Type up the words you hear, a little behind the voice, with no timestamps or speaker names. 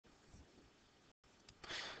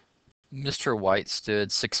Mr. White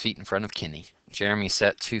stood 6 feet in front of Kenny. Jeremy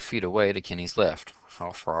sat 2 feet away to Kenny's left.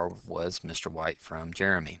 How far was Mr. White from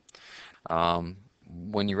Jeremy?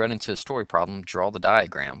 When you run into a story problem, draw the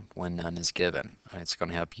diagram when none is given. It's going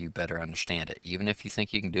to help you better understand it. Even if you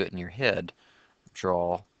think you can do it in your head,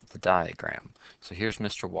 draw the diagram. So here's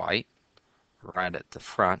Mr. White right at the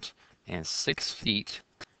front and 6 feet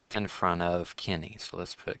in front of Kenny. So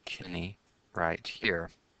let's put Kenny right here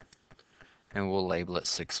and we'll label it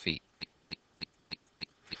 6 feet.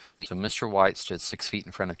 So Mr. White stood 6 feet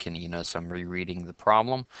in front of Kenny. You notice I'm rereading the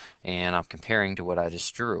problem and I'm comparing to what I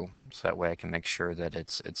just drew. So that way I can make sure that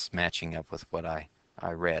it's matching up with what I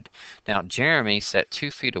read. Now Jeremy sat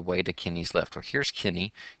 2 feet away to Kenny's left. Well, here's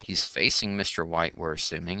Kenny. He's facing Mr. White, we're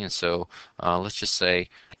assuming. And so let's just say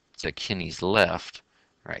to Kenny's left,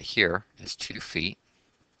 right here, is 2 feet.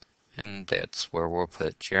 And that's where we'll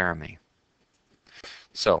put Jeremy.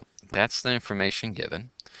 So that's the information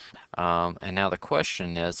given. And now the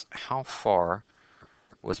question is, how far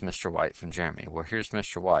was Mr. White from Jeremy? Well, here's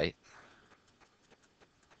Mr. White,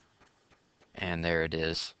 and there it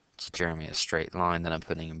is. It's Jeremy, a straight line that I'm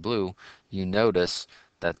putting in blue. You notice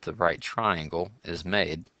that the right triangle is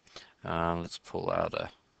made. Let's pull out a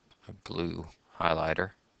blue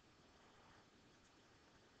highlighter.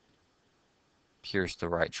 Here's the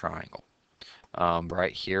right triangle.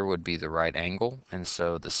 Right here would be the right angle, and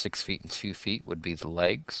so the 6 feet and 2 feet would be the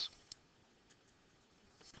legs.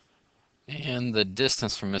 And the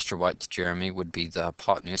distance from Mr. White to Jeremy would be the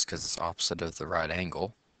hypotenuse because it's opposite of the right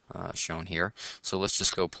angle shown here. So let's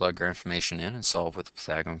just go plug our information in and solve with the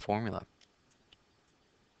Pythagorean formula.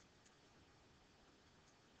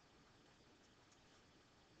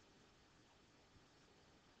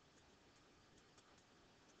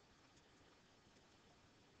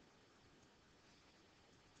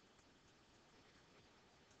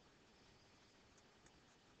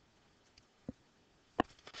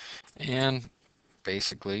 And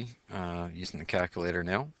basically, using the calculator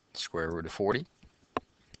now, square root of 40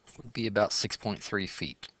 would be about 6.3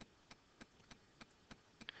 feet,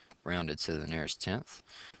 rounded to the nearest tenth.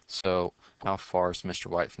 So how far is Mr.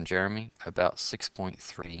 White from Jeremy? About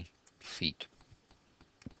 6.3 feet.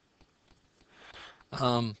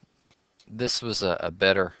 This was a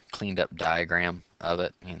better cleaned up diagram of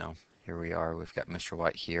it. You know, here we are. We've got Mr.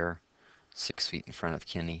 White here, 6 feet in front of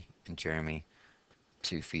Kenny, and Jeremy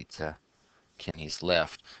 2 feet to Kenny's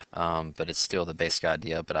left. But it's still the basic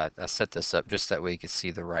idea. But I set this up just that way you could see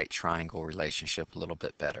the right triangle relationship a little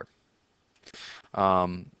bit better.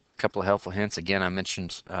 Couple of helpful hints. Again, I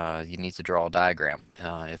mentioned you need to draw a diagram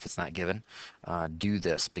if it's not given. Do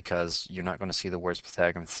this because you're not going to see the words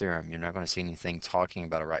Pythagorean Theorem. You're not going to see anything talking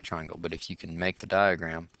about a right triangle. But if you can make the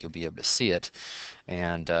diagram, you'll be able to see it.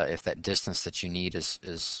 And if that distance that you need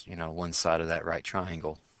is one side of that right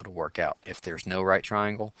triangle, it'll work out. If there's no right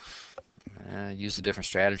triangle, use a different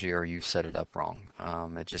strategy or you set it up wrong.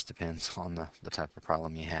 It just depends on the type of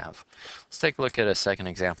problem you have. Let's take a look at a second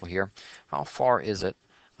example here. How far is it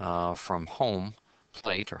from home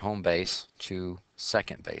plate or home base to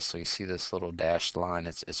second base? So you see this little dashed line,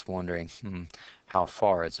 it's wondering, how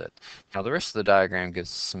far is it? Now the rest of the diagram gives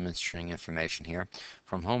some interesting information here.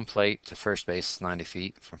 From home plate to first base is 90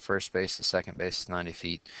 feet. From first base to second base is 90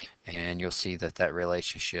 feet. And you'll see that that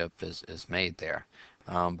relationship is made there.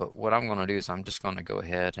 But what I'm going to do is I'm just going to go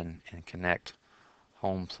ahead and connect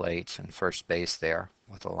home plate and first base there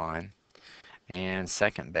with a line, and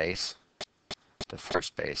second base to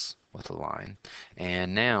first base with a line.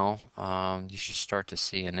 And now you should start to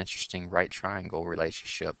see an interesting right triangle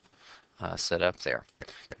relationship set up there.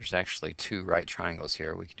 There's actually two right triangles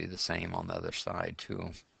here. We could do the same on the other side too.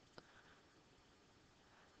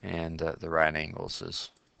 And the right angles is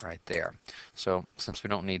right there. So since we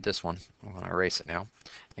don't need this one, I'm going to erase it now.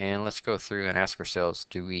 And let's go through and ask ourselves,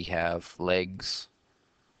 do we have legs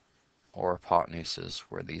or hypotenuses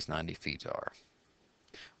where these 90 feet are?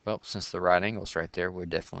 Well, since the right angle's right there, we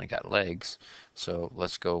definitely got legs. So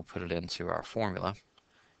let's go put it into our formula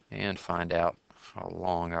and find out how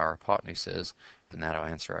long our hypotenuse is, and that'll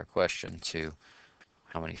answer our question to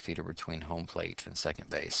how many feet are between home plate and second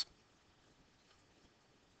base.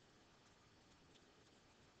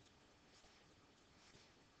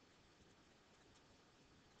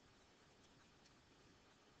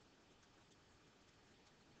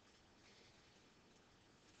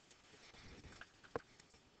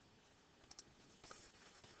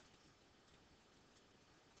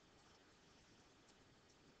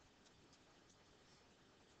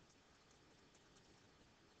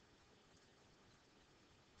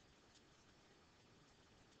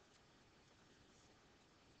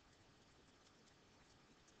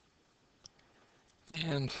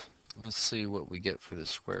 And Let's see what we get for the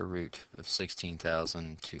square root of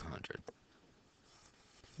 16,200.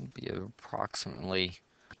 It'd be approximately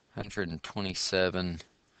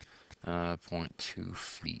 127.2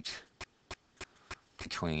 feet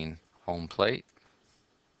between home plate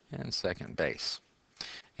and second base.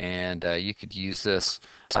 And you could use this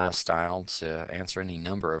style to answer any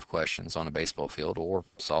number of questions on a baseball field or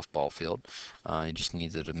softball field. You just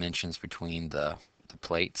need the dimensions between the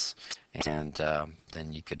plates, and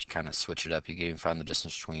then you could kind of switch it up. You can even find the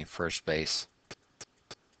distance between first base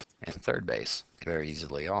and third base very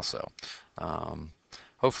easily also. Um,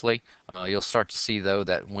 Hopefully, you'll start to see though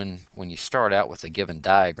that when you start out with a given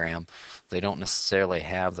diagram, they don't necessarily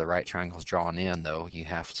have the right triangles drawn in though. You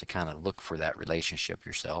have to kind of look for that relationship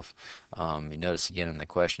yourself. You notice again in the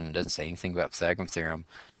question it doesn't say anything about Pythagorean theorem.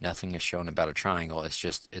 Nothing is shown about a triangle.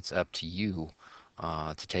 It's up to you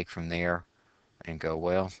to take from there and go,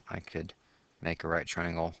 well, I could make a right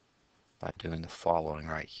triangle by doing the following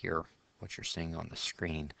right here, what you're seeing on the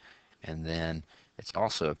screen. And then it's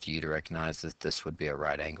also up to you to recognize that this would be a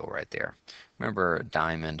right angle right there. Remember, a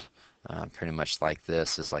diamond, pretty much like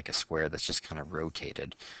this, is like a square that's just kind of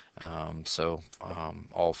rotated.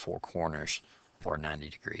 All four corners are 90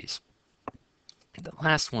 degrees. The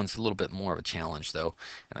last one's a little bit more of a challenge though,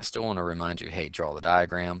 and I still want to remind you, hey, draw the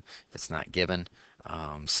diagram. If it's not given,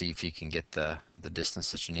 see if you can get the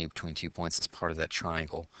distance that you need between 2 points as part of that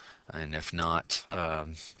triangle. And if not,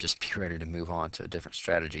 just be ready to move on to a different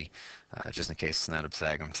strategy, just in case it's not a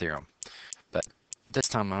Pythagorean theorem. But this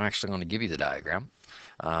time I'm actually going to give you the diagram.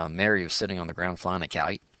 Mary was sitting on the ground flying a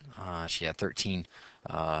kite. She had 13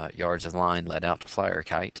 yards of line led out to fly her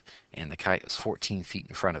kite, and the kite was 14 feet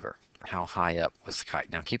in front of her. How high up was the kite?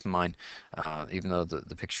 Now keep in mind, even though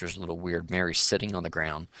the picture is a little weird, Mary's sitting on the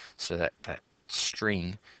ground, so that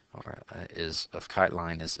string is of kite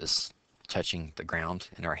line is touching the ground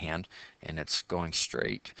in our hand, and it's going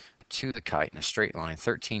straight to the kite in a straight line,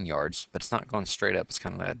 13 yards, but it's not going straight up. It's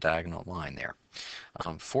kind of a diagonal line there.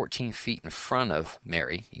 14 feet in front of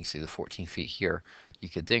Mary, you can see the 14 feet here. You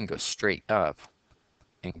could then go straight up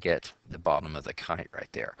and get the bottom of the kite right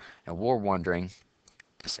there. And we're wondering,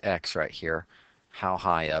 this X right here, how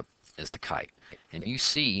high up is the kite? And you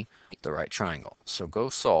see the right triangle. So go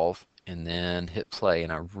solve and then hit play.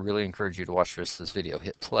 And I really encourage you to watch the rest of this video.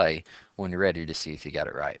 Hit play when you're ready to see if you got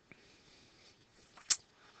it right.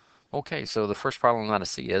 Okay, so the first problem that I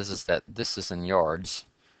see is that this is in yards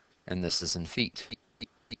and this is in feet.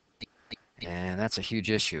 And that's a huge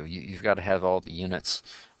issue. You've got to have all the units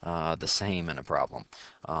the same in a problem.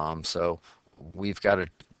 So we've got a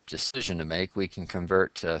decision to make. We can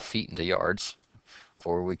convert feet into yards,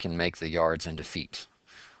 or we can make the yards into feet.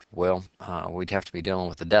 Well, we'd have to be dealing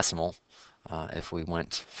with the decimal if we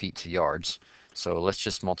went feet to yards. So let's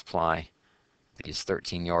just multiply these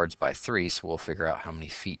 13 yards by 3, so we'll figure out how many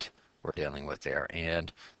feet we're dealing with there.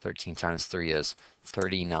 And 13 times 3 is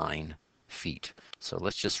 39 feet. So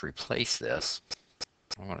let's just replace this.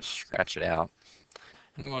 I'm going to scratch it out.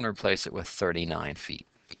 I'm going to replace it with 39 feet.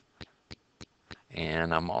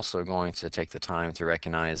 And I'm also going to take the time to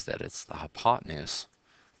recognize that it's the hypotenuse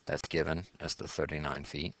that's given as the 39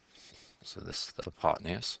 feet. So this is the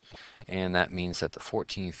hypotenuse. And that means that the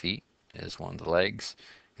 14 feet is one of the legs,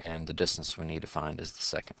 and the distance we need to find is the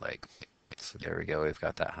second leg. So there we go, we've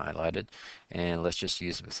got that highlighted. And let's just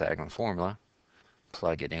use the Pythagorean formula,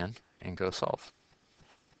 plug it in, and go solve.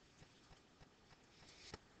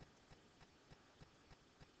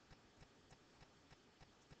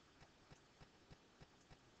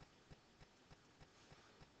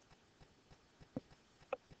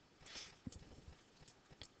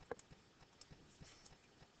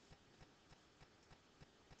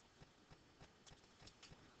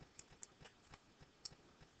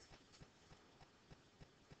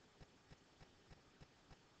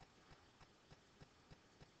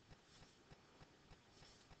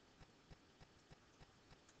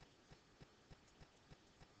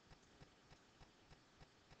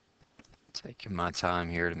 Taking my time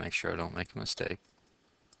here to make sure I don't make a mistake.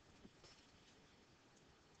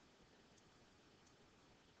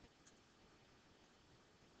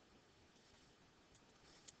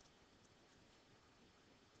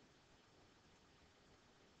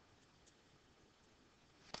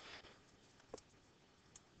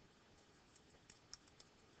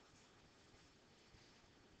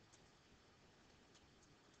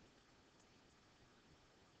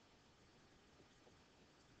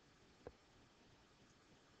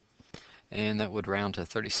 And that would round to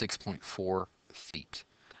 36.4 feet.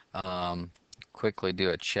 Um, Quickly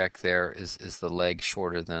do a check there. Is the leg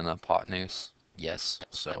shorter than a hypotenuse? Yes,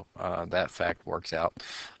 so that fact works out.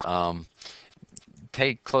 Um,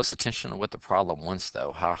 Pay close attention to what the problem wants,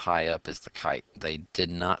 though. How high up is the kite? They did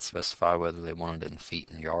not specify whether they wanted it in feet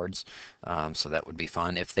and yards, so that would be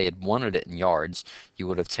fine. If they had wanted it in yards, you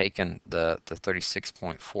would have taken the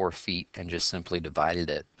 36.4 feet and just simply divided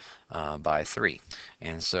it by 3.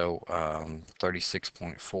 And so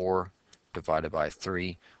 36.4 divided by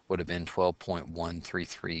 3 would have been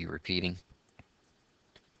 12.133 repeating.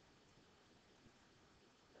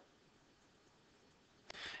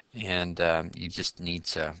 And you just need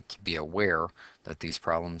to be aware that these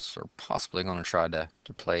problems are possibly going to try to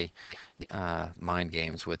play mind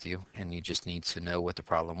games with you, and you just need to know what the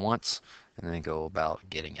problem wants and then go about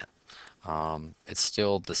getting it. It's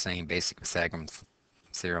still the same basic Pythagorean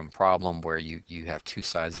theorem problem where you have two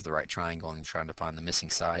sides of the right triangle and you're trying to find the missing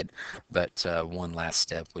side, but one last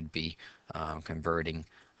step would be converting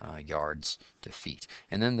yards to feet.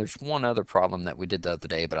 And then there's one other problem that we did the other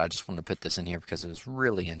day, but I just want to put this in here because it was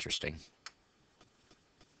really interesting.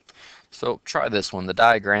 So try this one. The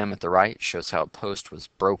diagram at the right shows how a post was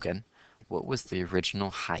broken. What was the original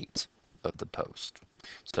height of the post?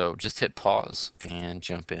 So just hit pause and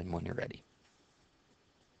jump in when you're ready.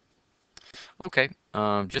 Okay,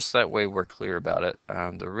 just that way we're clear about it.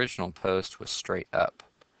 The original post was straight up,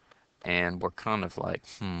 and we're kind of like,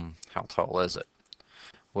 how tall is it?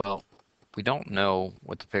 Well, we don't know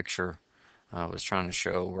what the picture was trying to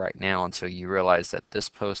show right now until you realize that this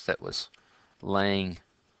post that was laying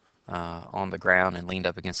on the ground and leaned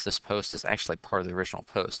up against this post is actually part of the original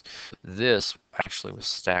post. This actually was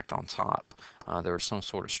stacked on top. There was some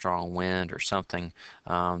sort of strong wind or something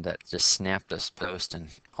that just snapped this post in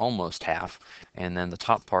almost half, and then the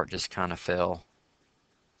top part just kind of fell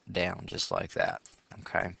down just like that.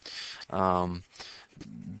 Okay. Um,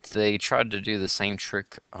 they tried to do the same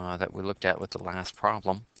trick that we looked at with the last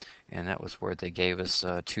problem, and that was where they gave us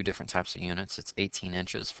two different types of units. It's 18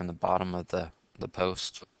 inches from the bottom of the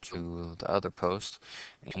post to the other post,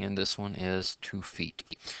 and this one is 2 feet.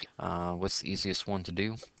 What's the easiest one to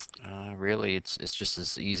do? Really, it's just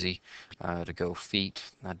as easy to go feet.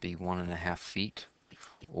 That'd be 1.5 feet,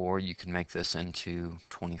 or you can make this into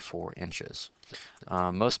 24 inches.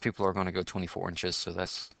 Most people are going to go 24 inches, so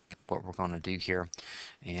that's what we're going to do here.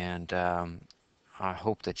 And I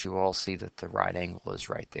hope that you all see that the right angle is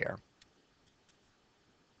right there.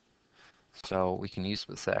 So we can use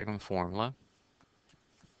the Pythagorean formula.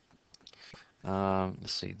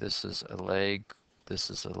 Let's see, this is a leg, this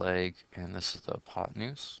is a leg, and this is the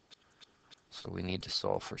hypotenuse. So we need to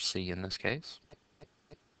solve for C in this case.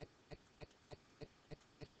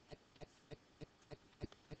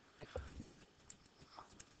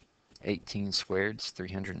 (18 squared) is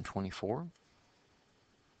 324.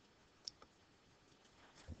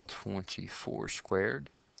 24 squared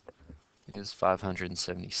is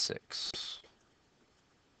 576.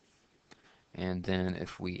 And then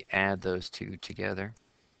if we add those two together,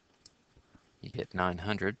 you get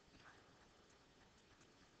 900.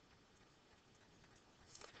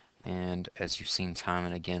 And as you've seen time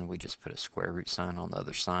and again, we just put a square root sign on the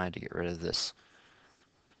other side to get rid of this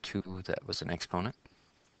 2 that was an exponent.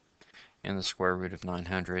 And the square root of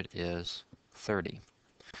 900 is 30.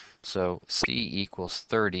 So C equals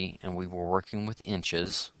 30, and we were working with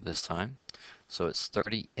inches this time. So it's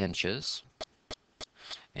 30 inches.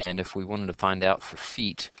 And if we wanted to find out for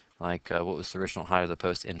feet, like what was the original height of the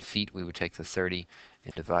post in feet, we would take the 30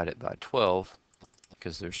 and divide it by 12,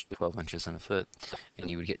 because there's 12 inches in a foot,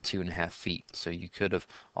 and you would get 2.5 feet. So you could have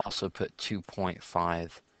also put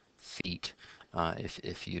 2.5 feet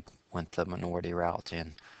if you went the minority route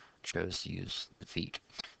and chose to use the feet.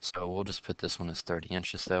 So we'll just put this one as 30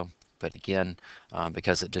 inches though. But again,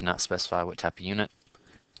 because it did not specify what type of unit,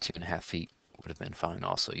 2.5 feet would have been fine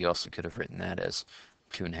also. You also could have written that as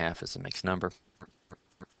 2.5 as a mixed number.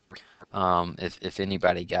 If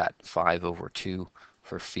anybody got 5/2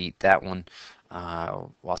 for feet, that one,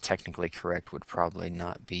 while technically correct, would probably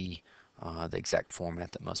not be the exact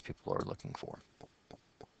format that most people are looking for.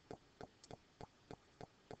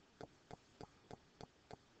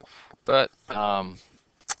 But I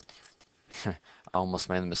almost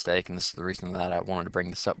made a mistake, and this is the reason that I wanted to bring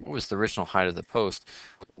this up. What was the original height of the post?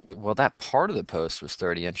 Well, that part of the post was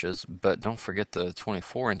 30 inches, but don't forget the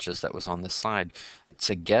 24 inches that was on this side.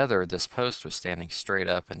 Together, this post was standing straight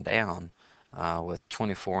up and down with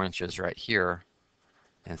 24 inches right here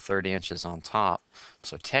and 30 inches on top.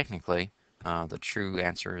 So technically, the true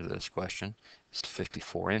answer to this question is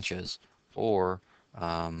 54 inches, or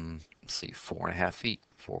let's see, 4.5 feet,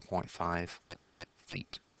 4.5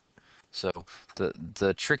 feet. So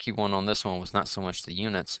the tricky one on this one was not so much the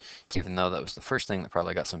units, even though that was the first thing that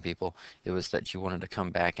probably got some people. It was that you wanted to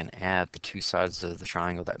come back and add the two sides of the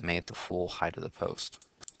triangle that made the full height of the post.